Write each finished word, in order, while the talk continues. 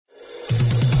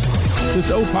This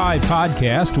Opie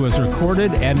podcast was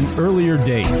recorded at an earlier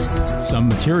date. Some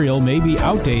material may be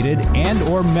outdated and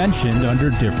or mentioned under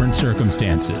different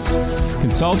circumstances.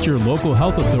 Consult your local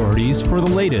health authorities for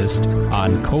the latest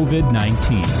on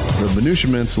COVID-19. The Minutia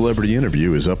Men Celebrity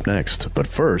Interview is up next. But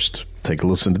first, take a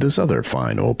listen to this other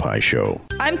fine Opie show.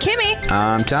 I'm Kimmy.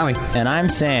 I'm Tommy. And I'm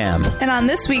Sam. And on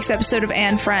this week's episode of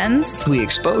And Friends, we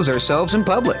expose ourselves in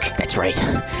public. That's right.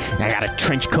 I got a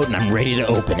trench coat and I'm ready to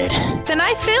open it. Then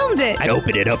I filmed it. I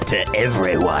opened it up to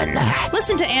everyone.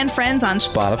 Listen to And Friends on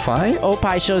Spotify,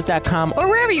 opishows.com, or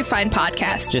wherever you find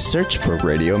podcasts. Just search for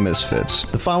Radio Misfits.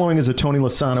 The following is a Tony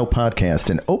Lasano podcast,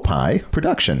 an Opie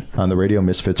production on the Radio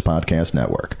Misfits Podcast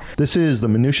Network. This is the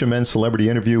Minutia Men Celebrity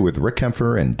Interview with Rick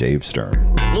Kempfer and Dave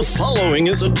Stern. The following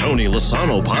is a Tony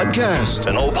Lasano podcast,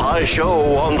 an Opie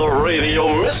show on the Radio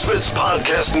Misfits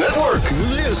Podcast Network.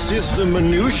 This is the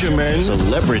Minutia Men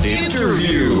Celebrity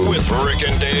Interview with Rick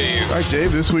and Dave. All right,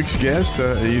 Dave, this week's guest,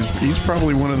 he's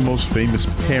probably one of the most famous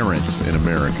parents in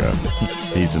America.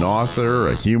 He's an author,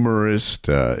 a humorist.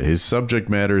 His subject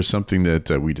matter is something that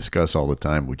we discuss all the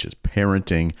time, which is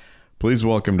parenting. Please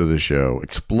welcome to the show,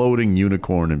 exploding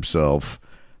unicorn himself,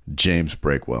 James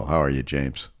Breakwell. How are you,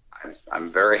 James?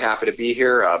 I'm very happy to be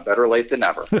here. Better late than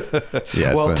never.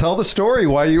 Yes, well, tell the story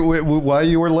why you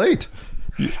were late.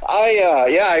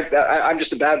 I'm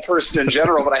just a bad person in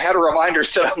general, but I had a reminder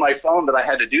set on my phone that I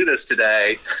had to do this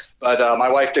today. But my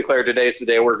wife declared today's the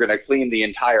day we're going to clean the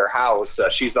entire house.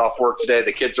 She's off work today.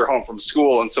 The kids are home from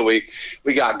school. And so we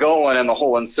got going. And the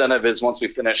whole incentive is once we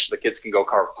finish, the kids can go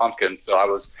carve pumpkins. So I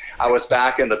was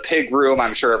back in the pig room.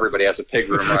 I'm sure everybody has a pig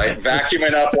room, right?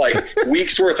 Vacuuming up like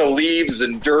weeks worth of leaves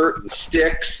and dirt and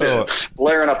sticks and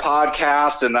blaring a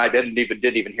podcast. And I didn't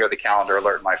even hear the calendar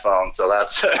alert in my phone. So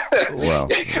that's well,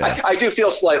 yeah. I do feel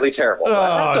slightly terrible.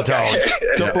 Oh,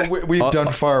 don't. But we've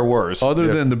done far worse. Other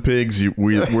than the pigs,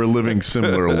 we're living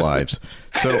similar lives.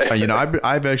 So,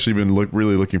 I've actually been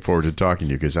really looking forward to talking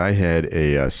to you because I had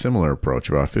a similar approach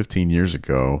about 15 years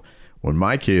ago when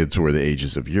my kids were the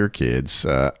ages of your kids.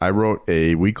 I wrote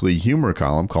a weekly humor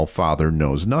column called Father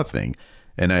Knows Nothing,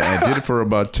 and I did it for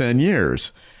about 10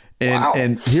 years. And wow.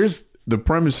 And here's the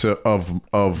premise of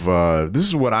this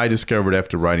is what I discovered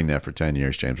after writing that for 10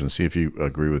 years, James, and see if you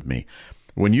agree with me.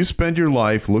 When you spend your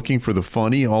life looking for the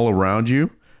funny all around you,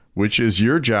 which is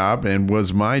your job and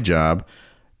was my job,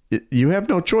 you have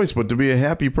no choice but to be a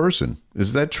happy person.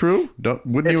 Is that true?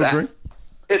 Wouldn't you agree?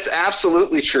 It's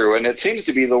absolutely true. And it seems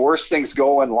to be the worse things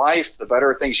go in life, the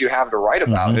better things you have to write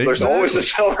about. So there's always a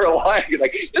silver lining.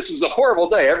 Like, this was a horrible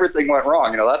day. Everything went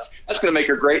wrong. That's going to make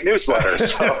a great newsletter.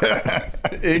 So.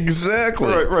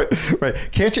 Exactly. Right.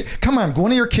 Can't you? Come on,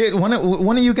 one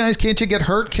of you guys, can't you get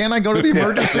hurt? Can't I go to the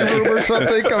emergency room or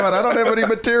something? Come on, I don't have any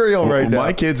material right now.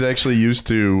 My kids actually used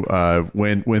to,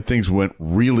 when things went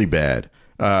really bad,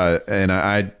 and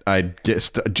I'd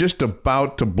get just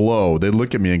about to blow, they'd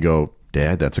look at me and go,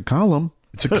 Dad, that's a column.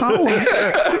 It's a column.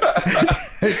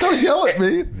 Hey, don't yell at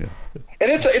me. Yeah.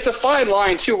 And it's a fine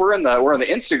line too. We're in the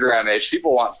Instagram age.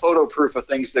 People want photo proof of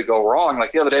things that go wrong.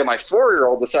 Like the other day, my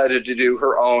 4-year-old decided to do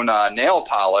her own nail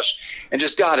polish and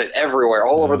just got it everywhere,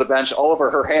 all over the bench, all over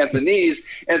her hands and knees.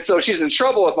 And so she's in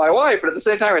trouble with my wife. But at the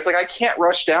same time, it's like I can't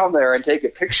rush down there and take a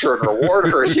picture and reward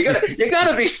her. So you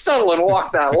gotta be subtle and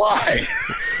walk that line.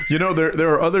 There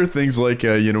are other things like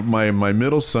my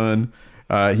middle son.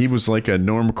 He was like a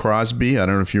Norm Crosby. I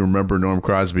don't know if you remember Norm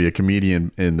Crosby, a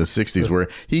comedian in the 60s, where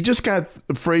he just got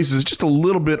phrases just a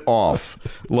little bit off.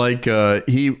 Like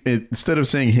he, instead of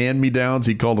saying hand-me-downs,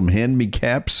 he called them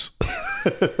hand-me-caps.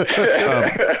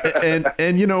 And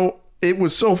it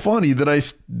was so funny that I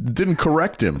didn't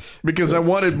correct him because I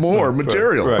wanted more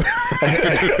material. Right.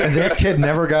 And that kid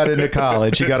never got into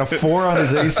college. He got a 4 on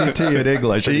his ACT in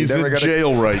English. He's in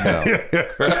jail right now.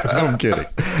 I'm kidding.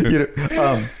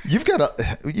 You've got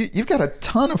a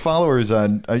ton of followers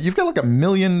on. You've got like 1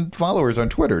 million followers on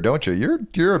Twitter, don't you?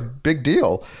 You're a big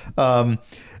deal.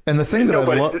 And the thing that I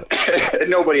love...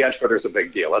 Nobody on Twitter is a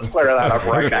big deal. Let's clear that up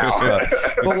right now.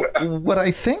 Well, what I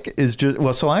think is just...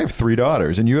 Well, so I have 3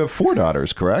 daughters, and you have 4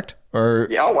 daughters, correct?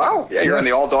 Yeah, wow. Yeah, you're in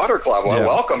the all-daughter club. Well,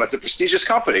 welcome. It's a prestigious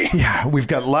company. Yeah, we've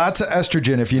got lots of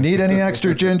estrogen. If you need any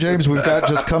estrogen, James, we've got...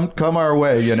 Just come our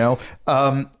way,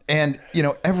 And,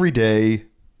 every day...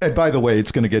 And by the way,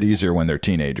 it's going to get easier when they're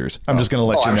teenagers. I'm just going to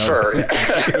let you know. Sure.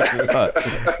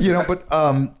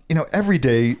 Every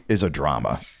day is a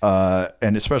drama.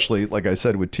 And especially, like I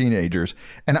said, with teenagers.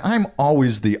 And I'm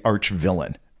always the arch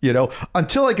villain,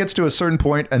 until it gets to a certain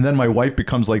point, and then my wife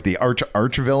becomes like the arch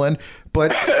villain. But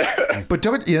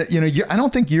don't, I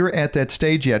don't think you're at that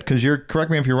stage yet, because correct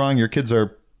me if you're wrong, your kids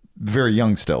are very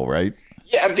young still, right?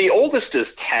 Yeah, the oldest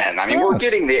is 10. I mean, we're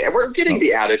getting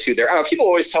the attitude there. I don't know, people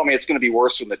always tell me it's going to be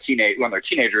worse when they're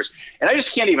teenagers, and I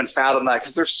just can't even fathom that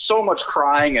because there's so much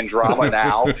crying and drama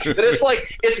now that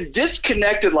it's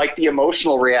disconnected, like the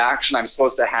emotional reaction I'm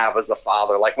supposed to have as a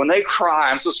father. Like when they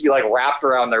cry, I'm supposed to be like wrapped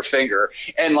around their finger,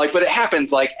 and like, but it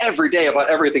happens like every day about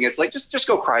everything. It's like just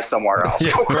go cry somewhere else.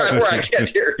 Go cry where I can't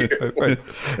hear you.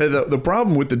 The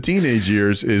problem with the teenage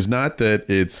years is not that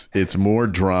it's more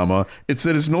drama; it's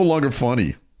that it's no longer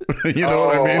funny. You know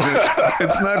what I mean?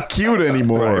 It's not cute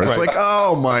anymore. It's like,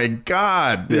 oh my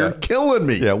God, they're killing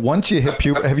me. Yeah, once you hit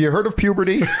puberty, have you heard of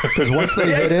puberty? Because once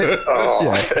they hit it,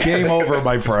 game over,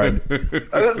 my friend.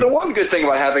 The one good thing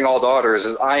about having all daughters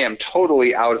is I am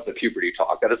totally out of the puberty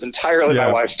talk. That is entirely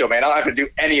my wife's domain. I don't have to do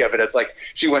any of it. It's like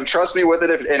she wouldn't trust me with it,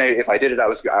 and if I did it, I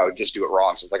would just do it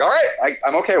wrong. So it's like, all right,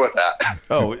 I'm okay with that.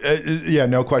 Oh, yeah,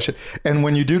 no question. And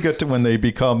when you do get to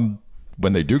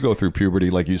when they do go through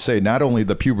puberty, like you say, not only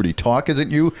the puberty talk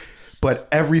isn't you, but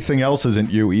everything else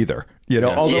isn't you either. You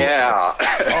know,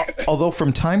 although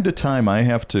from time to time I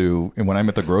have to, and when I'm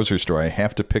at the grocery store, I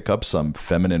have to pick up some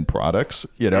feminine products,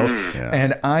 you know,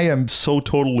 and I am so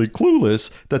totally clueless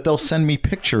that they'll send me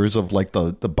pictures of like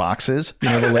the boxes, you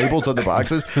know, the labels of the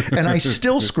boxes, and I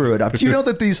still screw it up. Do you know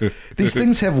that these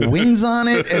things have wings on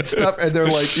it and stuff, and they're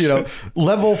like, you know,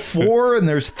 level 4, and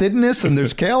there's thinness and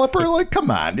there's caliper? Like,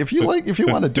 come on, if you want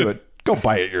to do it, go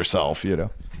buy it yourself, you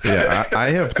know. Yeah,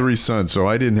 I have 3 sons, so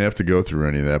I didn't have to go through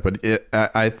any of that. But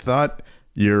I thought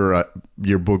your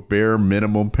book, Bare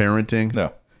Minimum Parenting,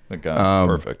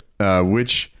 perfect,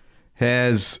 which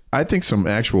has, I think, some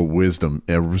actual wisdom,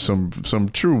 some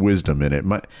true wisdom in it.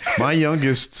 My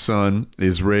youngest son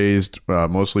is raised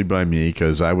mostly by me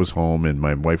because I was home and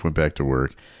my wife went back to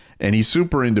work. And he's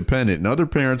super independent. And other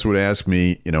parents would ask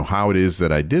me, you know, how it is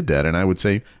that I did that. And I would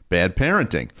say, bad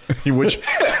parenting, which,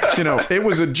 you know, it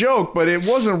was a joke, but it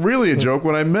wasn't really a joke.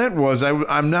 What I meant was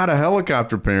I'm not a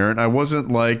helicopter parent. I wasn't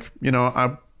like, you know,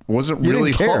 I wasn't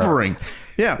really hovering.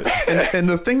 Yeah. And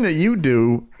the thing that you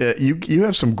do, you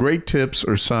have some great tips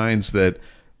or signs that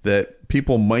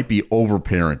people might be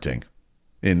over-parenting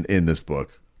in this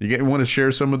book. You want to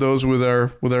share some of those with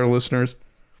our listeners?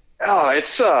 Oh,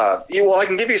 it's well, I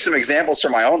can give you some examples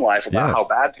from my own life about how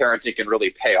bad parenting can really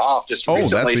pay off. Just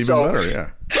recently, that's even better. Yeah.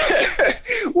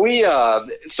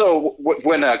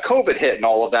 When COVID hit and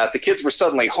all of that, the kids were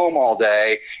suddenly home all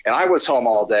day, and I was home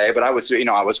all day, but I was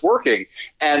working,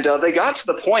 and they got to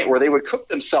the point where they would cook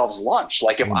themselves lunch.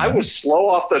 Like if I was slow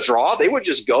off the draw, they would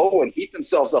just go and heat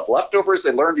themselves up leftovers.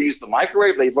 They learned to use the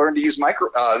microwave. They learned to use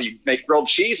make grilled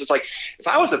cheese. It's like if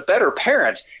I was a better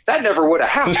parent, that never would have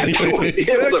happened. They would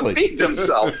be able to feed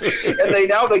themselves, and they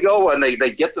go and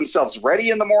they get themselves ready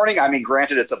in the morning. I mean,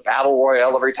 granted, it's a battle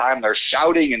royale every time. They're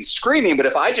shouting and screaming, but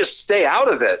if I just stay out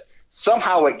of it,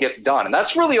 somehow it gets done. And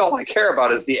that's really all I care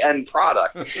about is the end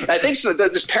product. And I think so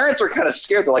that just parents are kind of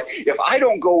scared. They're like, if I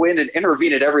don't go in and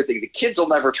intervene at everything, the kids will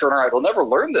never turn around. They'll never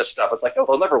learn this stuff. It's like, no,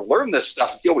 they'll never learn this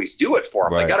stuff if you always do it for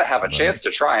them. They got to have a chance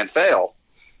to try and fail.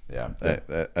 Yeah,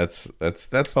 that's.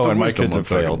 Oh, and my kids have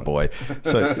failed, boy.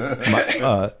 So,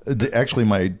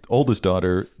 my oldest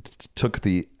daughter took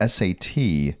the SAT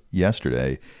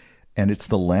yesterday, and it's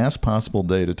the last possible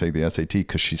day to take the SAT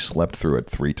because she slept through it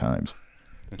 3 times.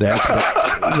 That's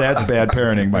bad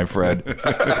parenting, my friend.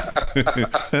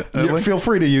 Feel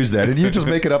free to use that, and you just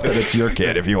make it up that it's your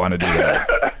kid if you want to do that.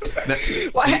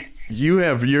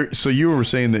 So you were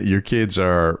saying that your kids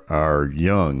are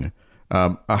young.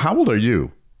 How old are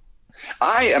you?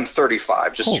 I am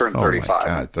 35, just turned 35. Oh my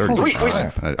God,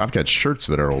 35. I've got shirts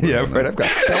that are older. Yeah, than right.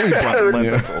 that. I've got belly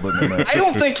button that's older than that. I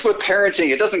don't think with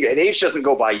parenting, age doesn't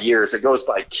go by years; it goes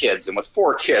by kids. And with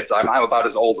 4 kids, I'm about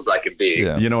as old as I can be.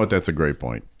 Yeah. You know what? That's a great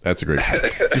point. You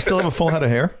still have a full head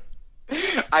of hair?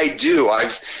 I do.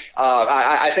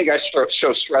 I think I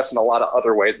show stress in a lot of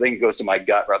other ways. I think it goes to my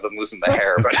gut rather than losing the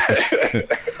hair.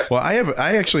 But well,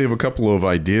 I actually have a couple of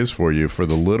ideas for you for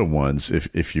the little ones,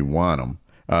 if you want them.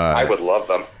 I would love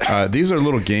them. These are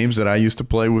little games that I used to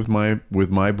play with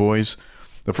my boys.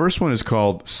 The first one is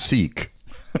called Seek.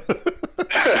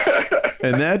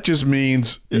 And that just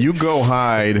means you go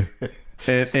hide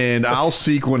and I'll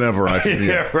seek whenever I feel.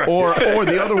 Yeah, right. Or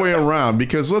the other way around,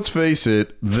 because let's face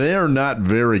it, they're not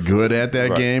very good at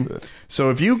that game. So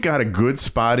if you got a good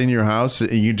spot in your house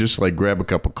and you just like grab a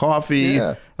cup of coffee,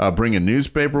 bring a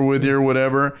newspaper with you or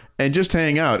whatever, and just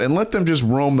hang out and let them just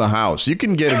roam the house. You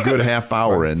can get a good half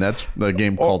hour in. That's the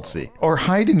game called Seek. Or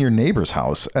hide in your neighbor's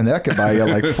house, and that could buy you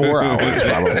like 4 hours,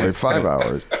 probably 5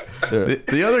 hours.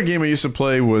 The other game I used to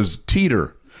play was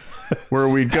Teeter. where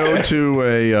we'd go to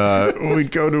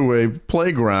a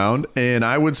playground, and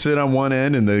I would sit on one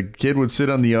end and the kid would sit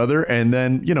on the other, and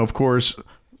then, you know, of course,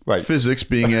 physics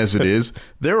being as it is,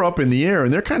 they're up in the air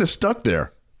and they're kind of stuck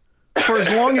there for as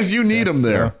long as you need them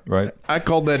there. Yeah, right. I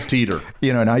called that teeter.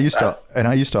 You know, and I used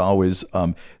to always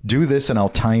do this, and I'll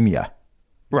time you.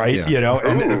 Right. Yeah. You know,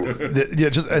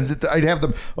 and I'd have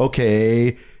them.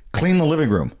 Okay, clean the living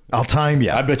room. I'll time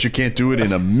you. I bet you can't do it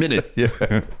in a minute.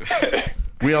 Yeah.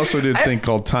 We also did a thing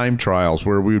called time trials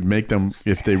where we would make them,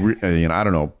 if they, I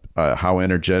don't know how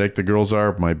energetic the girls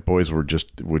are. My boys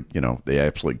they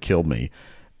absolutely killed me.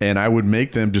 And I would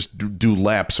make them just do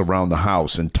laps around the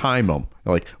house and time them.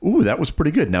 They're like, ooh, that was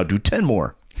pretty good. Now do 10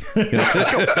 more. You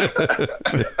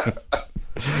know,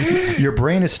 Your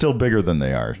brain is still bigger than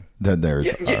theirs.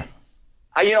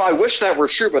 I wish that were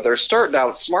true, but they're starting to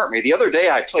outsmart me. The other day,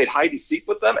 I played hide and seek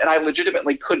with them, and I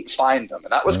legitimately couldn't find them,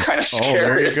 and that was kind of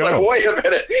scary. It's like, wait a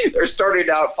minute, they're starting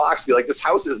to outfox me. Like, this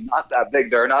house is not that big.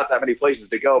 There are not that many places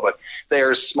to go, but they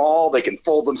are small. They can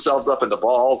fold themselves up into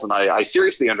balls, and I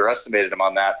seriously underestimated them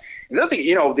on that. And the other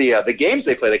thing, the games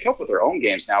they play, they come up with their own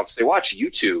games now because they watch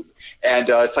YouTube. And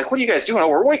it's like, what are you guys doing? Oh,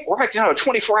 we're acting out a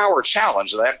 24-hour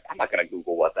challenge. And I'm not going to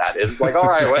Google what that is. It's like, all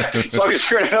right, well, as long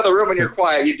as you're in another room and you're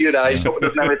quiet, you do that. I just hope it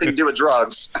doesn't have anything to do with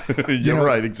drugs. You're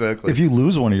right, exactly. If you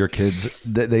lose one of your kids,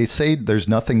 they say there's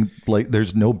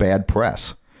no bad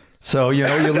press. So, you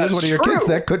lose one of your kids,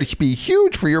 that could be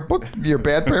huge for your book, your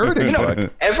bad parenting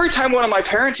book. Every time one of my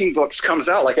parenting books comes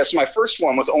out, like my first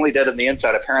one was Only Dead on the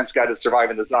Inside, A Parent's Guide to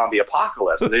Surviving the Zombie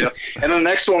Apocalypse. And then the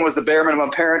next one was the Bare Minimum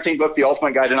Parenting book, The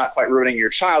Ultimate Guide to Not Quite Ruining Your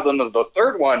Child. And the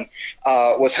third one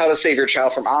was How to Save Your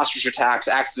Child from Ostrich Attacks,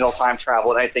 Accidental Time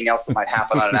Travel, and anything else that might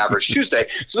happen on an average Tuesday.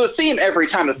 So the theme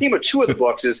of two of the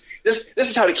books is this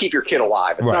is how to keep your kid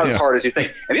alive. It's not as hard as you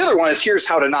think. And the other one is here's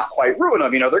how to not quite ruin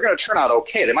them. They're going to turn out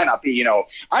okay. They might not be,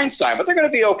 Einstein, but they're going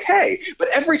to be okay. But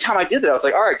every time I did that, I was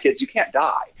like, all right, kids, you can't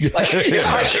die. Like, I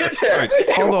get there.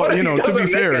 Although, to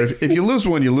be fair, if you lose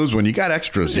one, you lose one. You got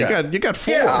extras. Yeah. You got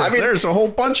four. Yeah, there's a whole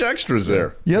bunch of extras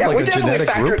there. You have like a genetic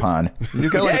Groupon. You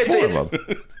got like four of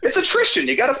them. It's attrition.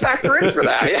 You got to factor in for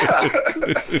that.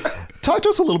 Yeah. Talk to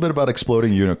us a little bit about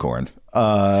Exploding Unicorn.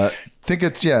 Think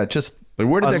it's just.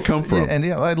 Where did that come from? And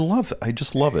I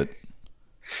just love it.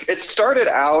 It started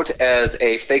out as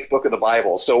a fake book of the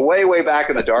Bible. So way, way back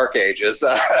in the dark ages,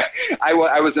 I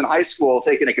was in high school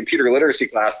taking a computer literacy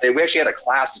class. We actually had a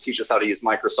class to teach us how to use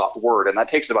Microsoft Word, and that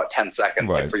takes about 10 seconds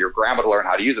for your grandma to learn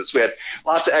how to use it. So we had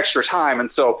lots of extra time.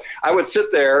 And so I would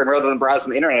sit there, and rather than browsing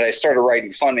the internet, I started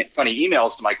writing funny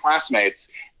emails to my classmates,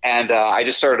 and I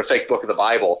just started a fake book of the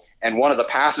Bible. And one of the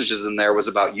passages in there was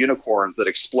about unicorns that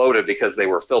exploded because they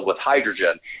were filled with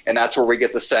hydrogen. And that's where we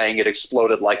get the saying, it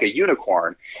exploded like a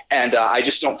unicorn. And I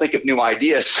just don't think of new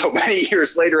ideas. So many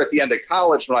years later at the end of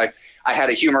college, when I had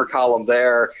a humor column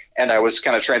there, and I was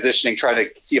kind of transitioning, trying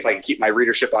to see if I could keep my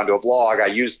readership onto a blog, I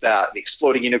used the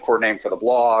Exploding Unicorn name for the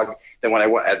blog. Then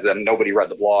then nobody read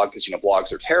the blog because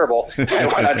blogs are terrible. I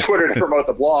went on Twitter to promote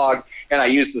the blog, and I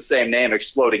used the same name,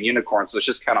 Exploding Unicorn. So it's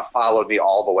just kind of followed me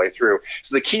all the way through.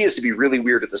 So the key is to be really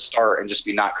weird at the start and just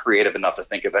be not creative enough to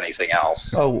think of anything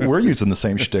else. Oh, we're using the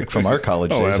same shtick from our college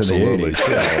days in the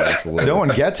 80s. Absolutely. No one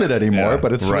gets it anymore,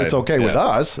 but it's okay with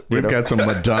us. We've got some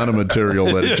Madonna material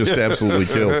that it just absolutely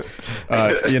kills.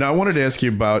 I wanted to ask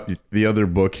you about the other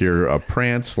book here,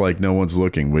 Prance Like No One's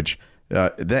Looking, which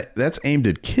that's aimed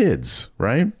at kids,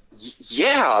 right?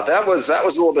 Yeah, that was a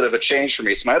little bit of a change for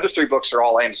me. So my other three books are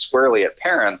all aimed squarely at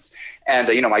parents. And,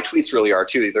 my tweets really are,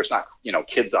 too. There's not,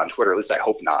 kids on Twitter. At least I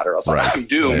hope not, or else I'm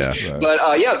doomed. Yeah, right.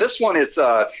 But, this one,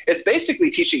 it's basically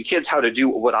teaching kids how to do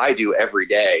what I do every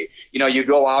day. You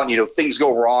go out and, things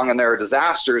go wrong and there are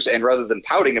disasters. And rather than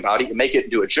pouting about it, you make it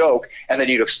into a joke and then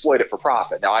you'd exploit it for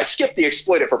profit. Now, I skipped the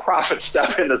exploit it for profit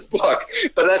stuff in this book,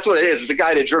 but that's what it is. It's a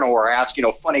guided journal where I ask,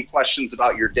 funny questions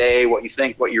about your day, what you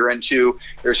think, what you're into.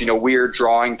 There's, weird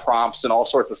drawing prompts and all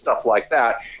sorts of stuff like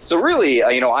that. So really,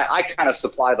 I kind of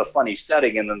supply the funny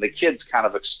setting, and then the kids kind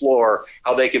of explore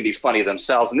how they can be funny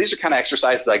themselves. And these are kind of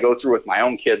exercises I go through with my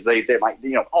own kids. They might,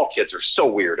 all kids are so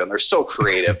weird and they're so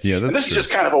creative. And this is just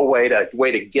kind of a way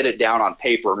to get it down on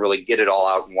paper and really get it all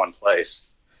out in one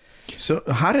place. So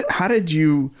how did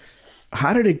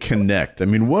it connect? I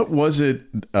mean, what was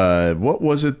it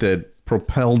that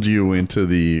propelled you into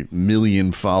the 1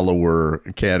 million follower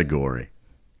category?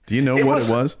 Do you know what it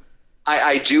was?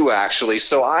 I do actually.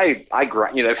 So I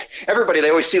grind, everybody, they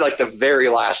always see like the very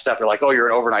last step. They're like, oh, you're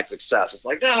an overnight success. It's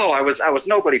like, no, I was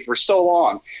nobody for so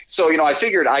long. So, I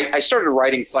figured I started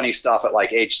writing funny stuff at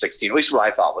like age 16, at least what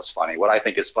I thought was funny. What I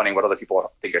think is funny, what other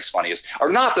people think is funny are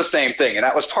not the same thing. And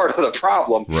that was part of the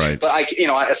problem. Right. But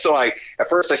at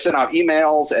first I sent out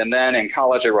emails, and then in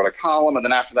college I wrote a column, and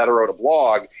then after that I wrote a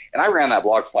blog. And I ran that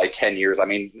blog for like 10 years. I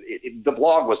mean, the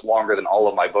blog was longer than all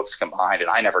of my books combined, and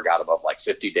I never got above like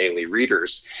 50 daily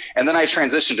readers. And then I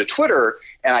transitioned to Twitter,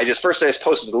 and I just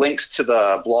posted links to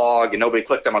the blog, and nobody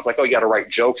clicked them. I was like, oh, you got to write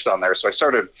jokes on there. So I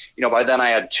started, by then I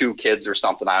had 2 kids or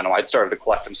something. I don't know. I'd started to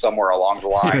collect them somewhere along the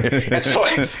line. And so,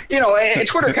 and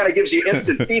Twitter kind of gives you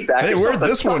instant feedback. Hey, where'd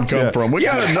this one come from? We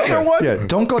got another one? Yeah,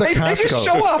 don't go to Costco. They just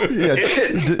show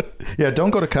up.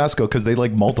 Don't go to Costco because they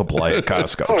like multiply at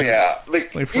Costco. Oh, yeah.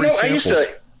 I used to,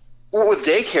 with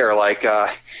daycare, like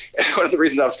one of the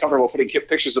reasons I was comfortable putting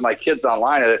pictures of my kids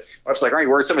online, I was like, are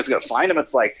you worried somebody's going to find them?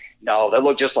 It's like, no, they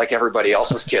look just like everybody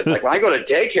else's kids. Like when I go to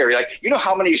daycare, you're like,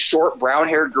 how how many short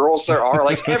brown-haired girls there are?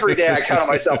 Like every day I count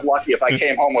myself lucky if I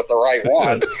came home with the right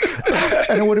one.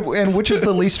 and which is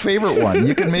the least favorite one?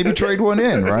 You can maybe trade one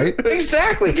in, right?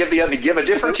 Exactly. Give a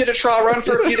different kid a trial run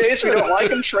for a few days. If you don't like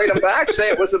them, trade them back. Say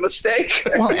it was a mistake.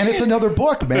 Well, and it's another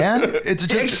book, man. It's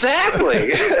just...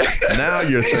 Exactly. Now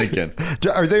you're thinking.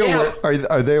 Are they aware?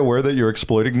 Are they aware that you're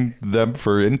exploiting them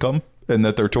for income? And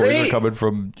that their toys are coming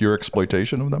from your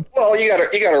exploitation of them? Well, you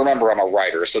gotta remember I'm a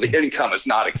writer, so the income is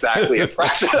not exactly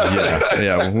impressive.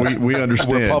 We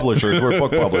understand. We're publishers. We're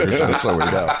book publishers, so we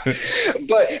know.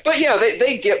 But yeah,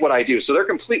 they get what I do. So they're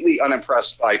completely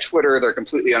unimpressed by Twitter. They're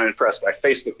completely unimpressed by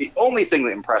Facebook. The only thing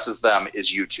that impresses them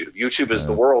is YouTube. YouTube is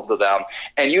the world to them,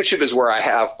 and YouTube is where I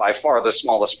have by far the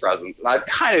smallest presence. And I've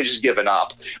kind of just given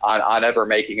up on ever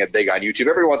making it big on YouTube.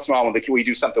 Every once in a while, when we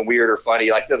do something weird or funny,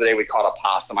 like the other day we caught a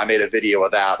possum, I made a video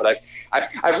of that, but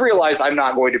I've realized I'm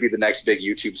not going to be the next big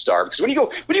YouTube star, because when you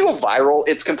go viral,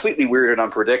 it's completely weird and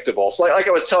unpredictable. So like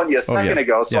I was telling you a second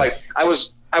ago, so yes.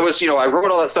 I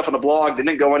wrote all that stuff on the blog,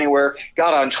 didn't go anywhere,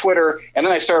 got on Twitter, and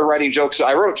then I started writing jokes.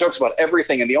 I wrote jokes about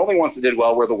everything, and the only ones that did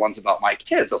well were the ones about my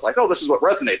kids. I was like, oh, this is what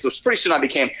resonates. So pretty soon I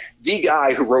became the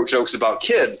guy who wrote jokes about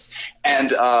kids. And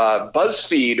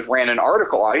BuzzFeed ran an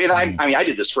article. I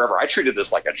did this forever. I treated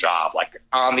this like a job, like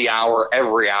on the hour,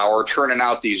 every hour, turning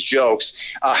out these jokes.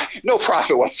 No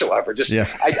profit whatsoever.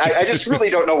 I just really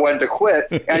don't know when to quit.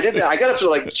 And I did that. I got up to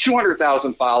like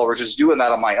 200,000 followers just doing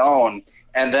that on my own.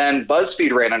 And then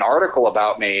BuzzFeed ran an article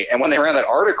about me. And when they ran that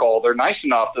article, they're nice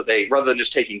enough that they, rather than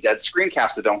just taking dead screen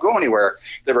caps that don't go anywhere,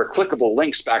 there were clickable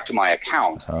links back to my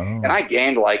account. Oh. And I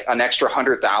gained like an extra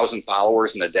 100,000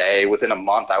 followers in a day. Within a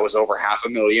month, I was over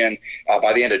 500,000.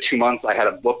 By the end of 2 months, I had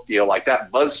a book deal. Like that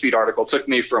BuzzFeed article took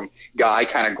me from guy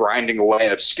kind of grinding away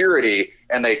in obscurity,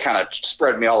 and they kind of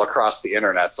spread me all across the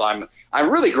internet. So I'm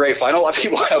really grateful. I know a lot of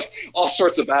people have all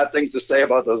sorts of bad things to say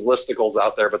about those listicles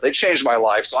out there, but they changed my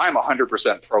life. So I'm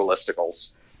 100% pro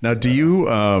listicles. Now, do you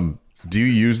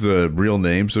use the real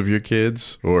names of your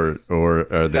kids, or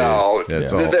are they? No,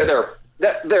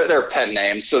 they're pen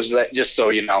names. So that, just so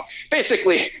you know,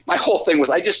 basically my whole thing was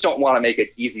I just don't want to make it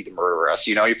easy to murder us.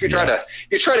 If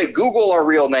you try to Google our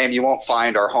real name, you won't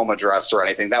find our home address or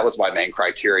anything. That was my main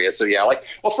criteria. So yeah,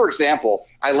 for example,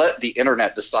 I let the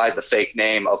internet decide the fake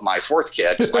name of my 4th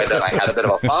kid. By then I had a bit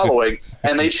of a following,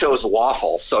 and they chose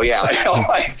Waffle. So yeah,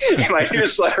 in my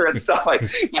newsletter and stuff,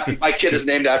 my kid is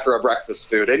named after a breakfast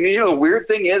food. And the weird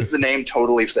thing is the name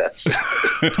totally fits.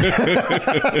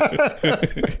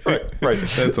 Right.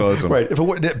 That's awesome. Right.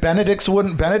 If Benedict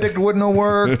wouldn't have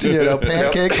worked,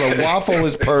 pancakes, but Waffle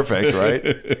is perfect, right?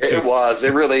 It was.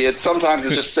 It sometimes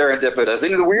it's just serendipitous.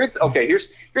 And the weird,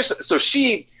 here's so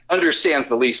she understands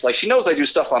the least. Like, she knows I do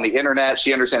stuff on the internet.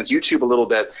 She understands YouTube a little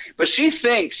bit, but she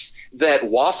thinks that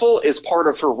Waffle is part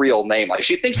of her real name. Like,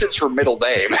 she thinks it's her middle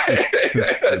name.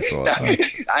 That's awesome.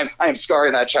 I'm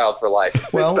scarring that child for life.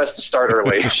 It's best to start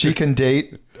early. She can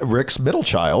date Rick's middle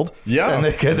child. Yeah. And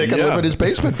they can live in his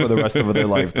basement for the rest of their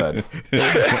life then.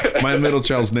 My middle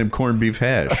child's named Corned Beef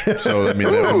Hash. So, that would be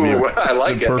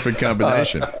the perfect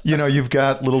combination. You've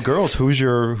got little girls. Who's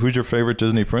your favorite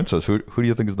Disney princess? Who do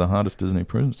you think is the hottest Disney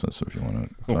princess, if you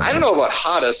want to? I don't know about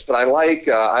hottest, but I like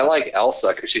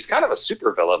Elsa, because she's kind of a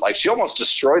supervillain. Like, she almost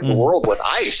destroyed the world with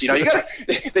ice.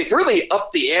 They really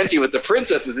upped the ante with the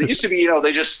princesses. It used to be,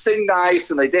 they just sing nice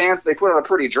and they dance, they put on a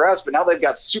pretty dress, but now they've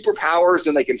got superpowers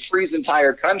and they can can freeze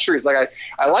entire countries. Like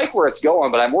I like where it's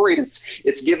going, but I'm worried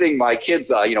it's giving my kids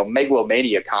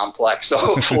megalomania complex. So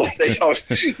hopefully they don't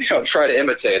try to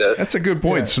imitate it. That's a good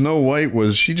point. Snow White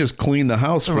she just cleaned the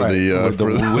house for with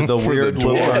the weird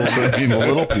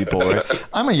little people. Right?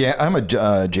 I'm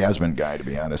a Jasmine guy, to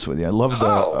be honest with you. I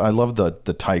love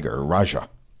the tiger Raja.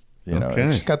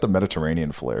 She's got the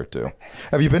Mediterranean flair too.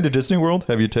 Have you been to Disney World?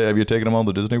 Have you taken them all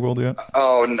to Disney World yet?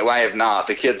 Oh no, I have not.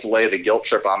 The kids lay the guilt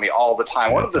trip on me all the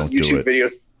time. One of the YouTube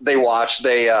videos they watch,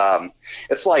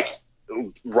 it's like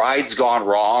rides gone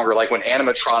wrong, or like when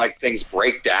animatronic things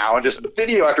break down, just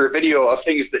video after video of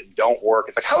things that don't work.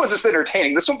 It's like, how is this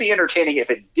entertaining? This would be entertaining if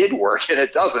it did work, and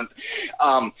it doesn't.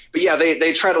 But yeah,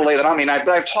 they try to lay that on me. But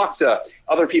I've talked to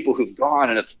other people who've gone,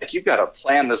 and it's like, you've got to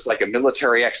plan this like a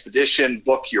military expedition,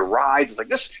 book your rides. It's like,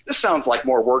 this sounds like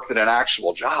more work than an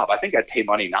actual job. I think I'd pay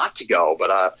money not to go,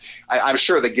 but I'm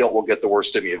sure the guilt will get the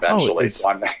worst of me eventually.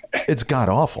 It's god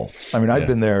awful. I mean, I've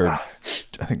been there.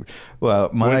 I think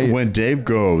when Dave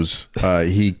goes,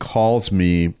 he calls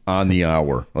me on the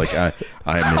hour. Like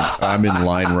I'm in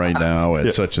line right now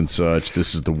at such and such.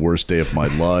 This is the worst day of my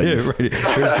life. Yeah, right.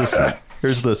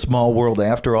 Here's the Small World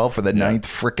After All for the 9th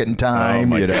frickin'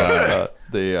 time. Oh my God.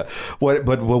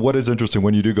 What is interesting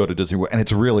when you do go to Disney World, and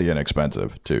it's really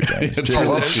inexpensive too, James.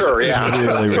 I'm sure, yeah.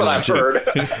 That's what I've heard.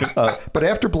 But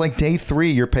after like day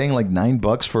 3, you're paying like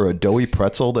 $9 for a doughy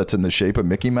pretzel that's in the shape of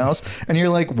Mickey Mouse, and you're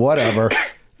like, whatever. I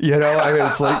mean,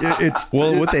 it's like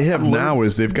what they have now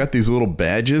is they've got these little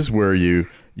badges where you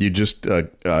just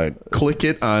click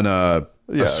it on a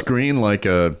screen like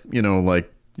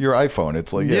your iPhone.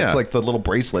 It's like it's like the little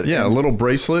bracelet. Yeah, a little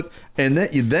bracelet, and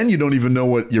then you don't even know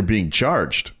what you're being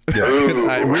charged.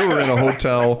 Yeah. We were in a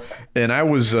hotel, and I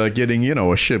was getting a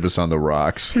Chivas on the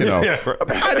rocks.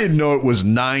 I didn't know it was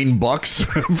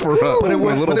 $9 for a little. But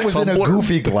it was in a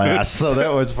goofy glass, so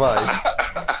that was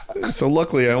fine. So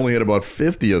luckily, I only had about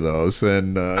 50 of those,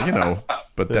 and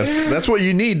but that's what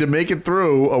you need to make it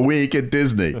through a week at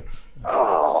Disney.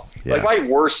 Oh, yeah. Like my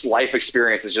worst life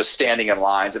experience is just standing in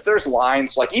lines. If there's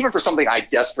lines, like even for something I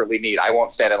desperately need, I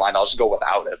won't stand in line. I'll just go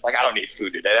without it. It's like, I don't need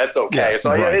food today. That's okay.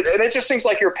 So it just seems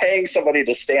like you're paying somebody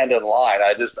to stand in line.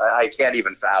 I can't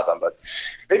even fathom. But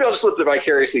maybe I'll just live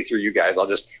vicariously through you guys.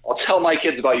 I'll tell my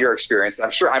kids about your experience.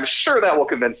 I'm sure that will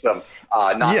convince them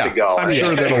not to go. I'm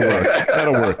sure that'll work.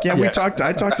 That'll work. Yeah,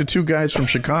 I talked to 2 guys from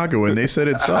Chicago, and they said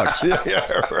it sucks.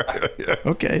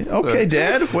 Okay,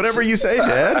 Dad. Whatever you say,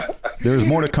 Dad. There's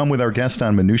more to come with our guest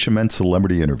on Minutia Men's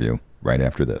Celebrity Interview right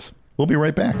after this. We'll be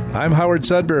right back. I'm Howard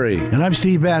Sudbury. And I'm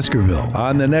Steve Baskerville.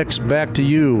 On the next Back to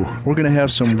You, we're going to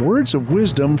have some words of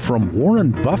wisdom from Warren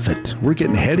Buffett. We're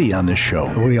getting heady on this show.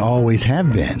 We always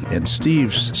have been. And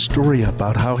Steve's story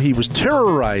about how he was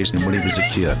terrorized when he was a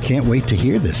kid. Can't wait to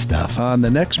hear this stuff. On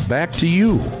the next Back to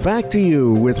You. Back to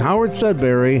You with Howard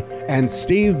Sudbury and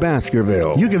Steve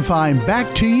Baskerville. You can find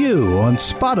Back to You on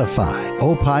Spotify,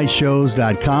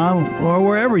 opishows.com, or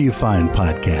wherever you find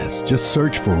podcasts. Just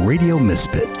search for Radio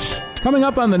Misfits. Coming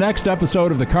up on the next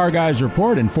episode of the Car Guys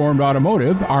Report, Informed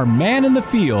Automotive, our man in the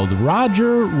field,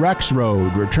 Roger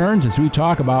Rexroad, returns as we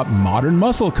talk about modern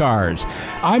muscle cars.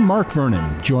 I'm Mark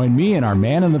Vernon. Join me and our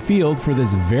man in the field for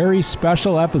this very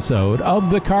special episode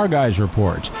of the Car Guys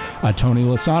Report, a Tony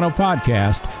Lasano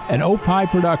podcast, an Opie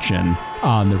production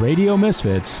on the Radio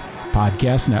Misfits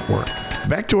Podcast Network.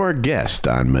 Back to our guest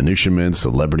on Minutia Men's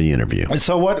Celebrity Interview.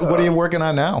 So what are you working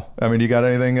on now? I mean, you got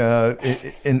anything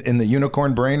in the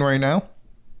unicorn brain right now?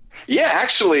 Yeah,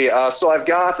 actually. So I've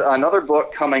got another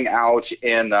book coming out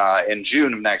in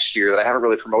June of next year that I haven't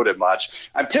really promoted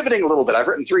much. I'm pivoting a little bit. I've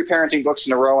written 3 parenting books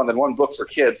in a row and then 1 book for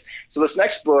kids. So this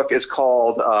next book is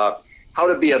called How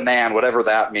to Be a Man, whatever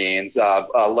that means.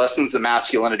 Lessons in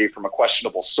Masculinity from a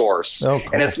Questionable Source. Oh, cool.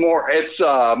 And it's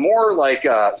more like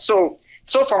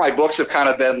so far my books have kind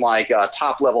of been like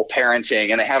top-level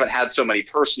parenting, and they haven't had so many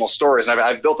personal stories. And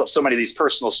I've built up so many of these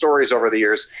personal stories over the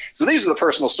years. So these are the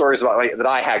personal stories that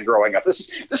I had growing up.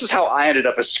 This is how I ended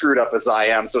up as screwed up as I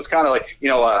am. So it's kind of like,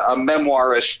 a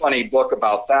memoir-ish funny book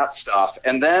about that stuff.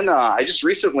 And then I just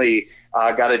recently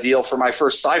got a deal for my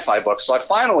first sci-fi book. So I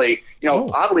finally,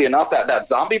 oddly enough, that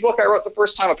zombie book I wrote the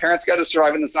first time, A Parent's Guide to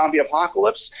Surviving the Zombie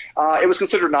Apocalypse, it was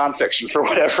considered nonfiction for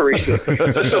whatever reason.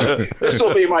 This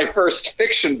will be my first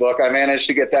fiction book. I managed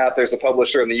to get that. There's a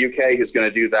publisher in the UK who's going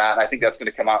to do that. And I think that's going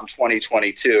to come out in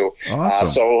 2022. Awesome.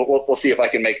 So we'll see if I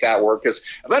can make that work, because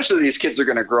eventually these kids are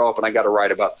going to grow up and I got to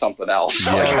write about something else.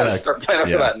 So I got to start planning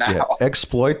for that now. Yeah.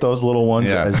 Exploit those little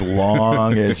ones as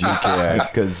long as you can,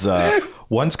 because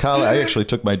once college, I actually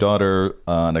took my daughter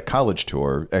on a college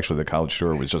tour. Actually, the college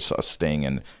tour was just us staying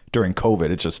in during COVID,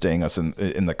 it's just staying us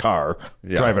in the car,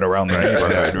 driving around the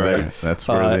neighborhood, right? That's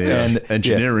where the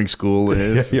engineering school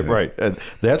is. Yeah, right. And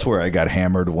that's where I got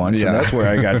hammered once, and that's where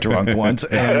I got drunk once.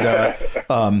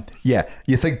 And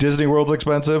you think Disney World's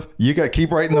expensive? You got to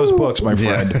keep writing those books, my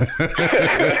friend.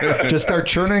 Just start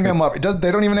churning them up.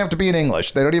 They don't even have to be in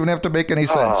English. They don't even have to make any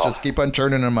sense. Just keep on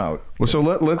churning them out. Well, so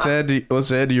let's add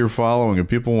to your following. If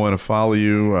people want to follow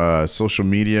you, social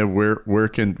media, where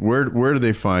do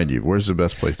they find you? Where's the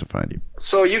best place to find you?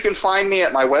 So you can find me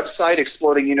at my website,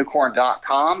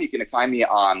 explodingunicorn.com. You can find me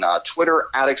on Twitter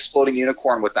at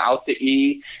explodingunicorn without the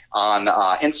E. On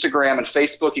Instagram and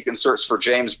Facebook, you can search for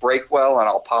James Breakwell, and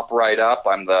I'll pop right up.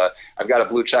 I've got a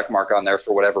blue check mark on there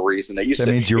for whatever reason. It used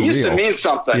to mean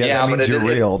something. Yeah, that means you're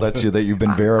real. That's that you've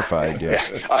been verified. Yeah.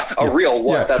 A real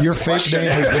what? Yeah, That's your fake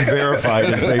name has been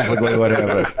verified. Is basically what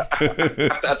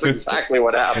happened. That's exactly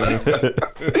what happened.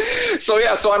 So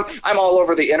I'm all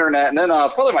over the internet, and then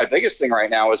probably my biggest thing right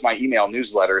now is my email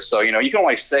newsletter. So you can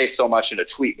only say so much in a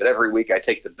tweet, but every week I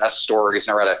take the best stories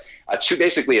and I write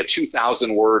basically a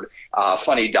 2,000-word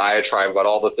funny diatribe about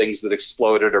all the things that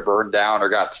exploded or burned down or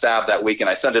got stabbed that week, and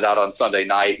I send it out on Sunday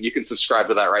night. And you can subscribe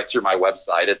to that right through my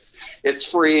website. It's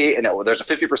free, and there's a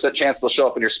 50% chance they'll show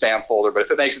up in your spam folder, but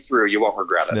if it makes it through, you won't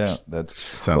regret it. Yeah, that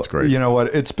sounds great. You know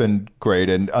what? It's been great,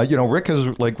 and Rick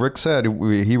has, like Rick said,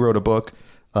 he wrote a book.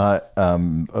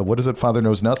 What is it? Father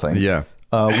Knows Nothing. Yeah.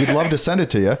 We'd love to send it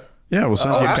to you. Yeah, we'll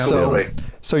send you a copy. Absolutely.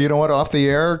 So you know what? Off the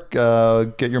air,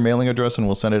 get your mailing address and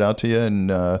we'll send it out to you. And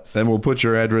then we'll put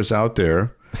your address out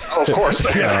there. Oh, of course.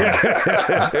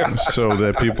 So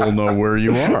that people know where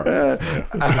you are.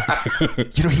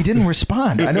 He didn't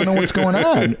respond. I don't know what's going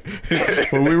on.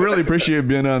 Well, we really appreciate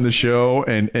being on the show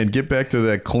and get back to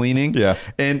that cleaning. Yeah.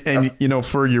 And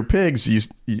for your pigs, you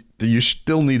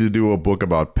still need to do a book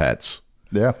about pets.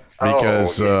 Yeah.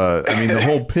 Because, the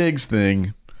whole pigs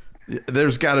thing,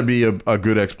 there's got to be a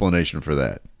good explanation for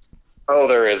that. Oh,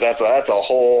 there is. That's a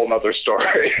whole nother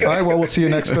story. All right. Well, we'll see you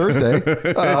next Thursday.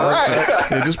 All right.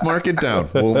 Yeah, just mark it down.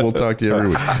 We'll talk to you every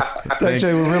week. Thanks,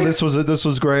 Jay. This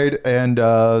was great, and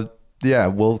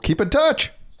we'll keep in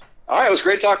touch. All right, it was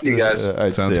great talking to you guys.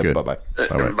 Sounds good. Bye-bye.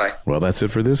 Bye. Well, that's it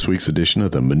for this week's edition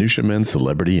of the Minutia Men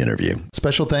Celebrity Interview.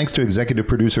 Special thanks to executive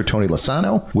producer Tony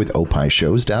Lasano with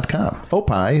opishows.com.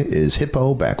 Opie is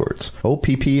hippo backwards.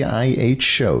 OPPIH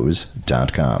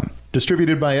shows.com.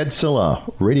 Distributed by Ed Silla,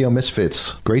 Radio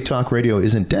Misfits. Great Talk Radio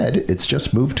isn't dead, it's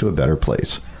just moved to a better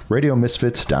place.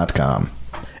 RadioMisfits.com.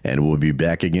 And we'll be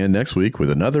back again next week with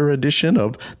another edition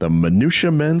of the Minutia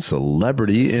Men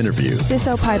Celebrity Interview. This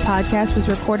Opie podcast was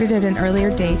recorded at an earlier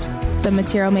date. Some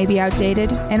material may be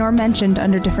outdated and or mentioned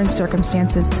under different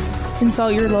circumstances.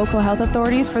 Consult your local health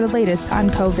authorities for the latest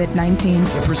on COVID-19.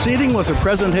 The proceeding was a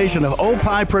presentation of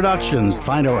Opie Productions.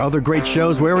 Find our other great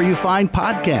shows wherever you find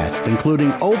podcasts, including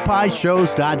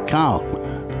opishows.com.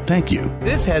 Thank you.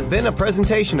 This has been a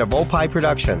presentation of Opie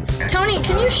Productions. Tony,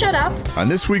 can you shut up? On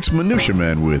this week's Minutia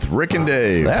Men with Rick and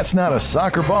Dave. That's not a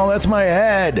soccer ball, that's my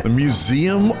head. The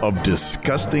Museum of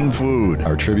Disgusting Food.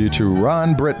 Our tribute to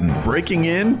Ron Britton. Breaking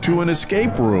into an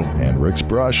escape room. And Rick's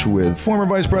brush with former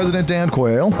Vice President Dan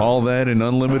Quayle. All that and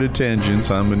unlimited tangents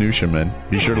on Minutia Men.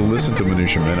 Be sure to listen to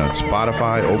Minutia Men on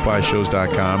Spotify,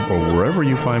 opishows.com, or wherever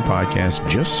you find podcasts.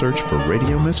 Just search for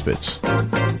Radio Misfits.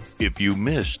 If you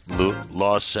missed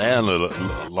Los Anno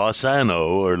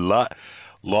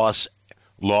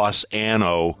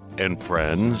and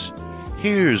Friends,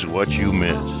 here's what you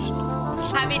missed.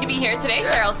 Happy to be here today,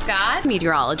 Cheryl Scott,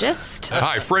 meteorologist.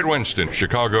 Hi, Fred Winston,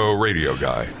 Chicago radio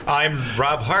guy. I'm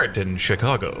Rob Hart in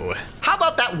Chicago. How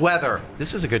about that weather?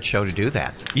 This is a good show to do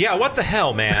that. Yeah, what the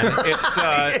hell, man? It's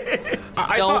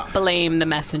Don't blame the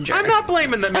messenger. I'm not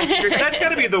blaming the messenger. That's got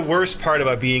to be the worst part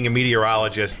about being a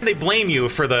meteorologist. They blame you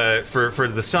for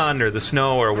the sun or the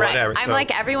snow or whatever. Right. I'm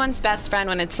like everyone's best friend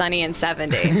when it's sunny and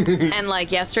 70. And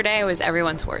like yesterday, I was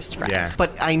everyone's worst friend. Yeah.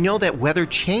 But I know that weather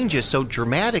changes so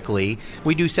dramatically.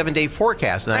 We do 7-day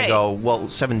forecasts, and I go, well,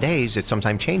 7 days, it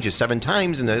sometimes changes 7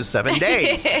 times in those 7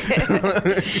 days.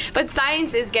 But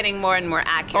science is getting more and more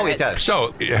accurate. Oh, it does.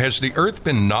 So, has the Earth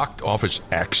been knocked off its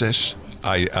axis?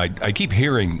 I keep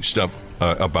hearing stuff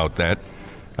about that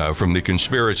from the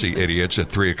conspiracy idiots at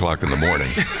 3 o'clock in the morning.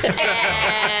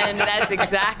 And that's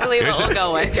exactly what we'll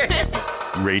go with.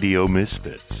 Radio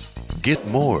Misfits. Get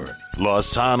more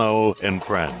Lozano and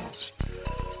Friends.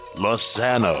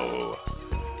 Lozano.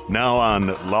 Now on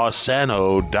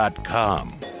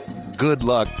Lozano.com. Good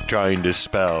luck trying to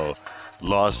spell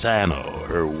Lozano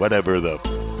or whatever the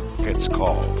it's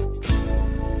called.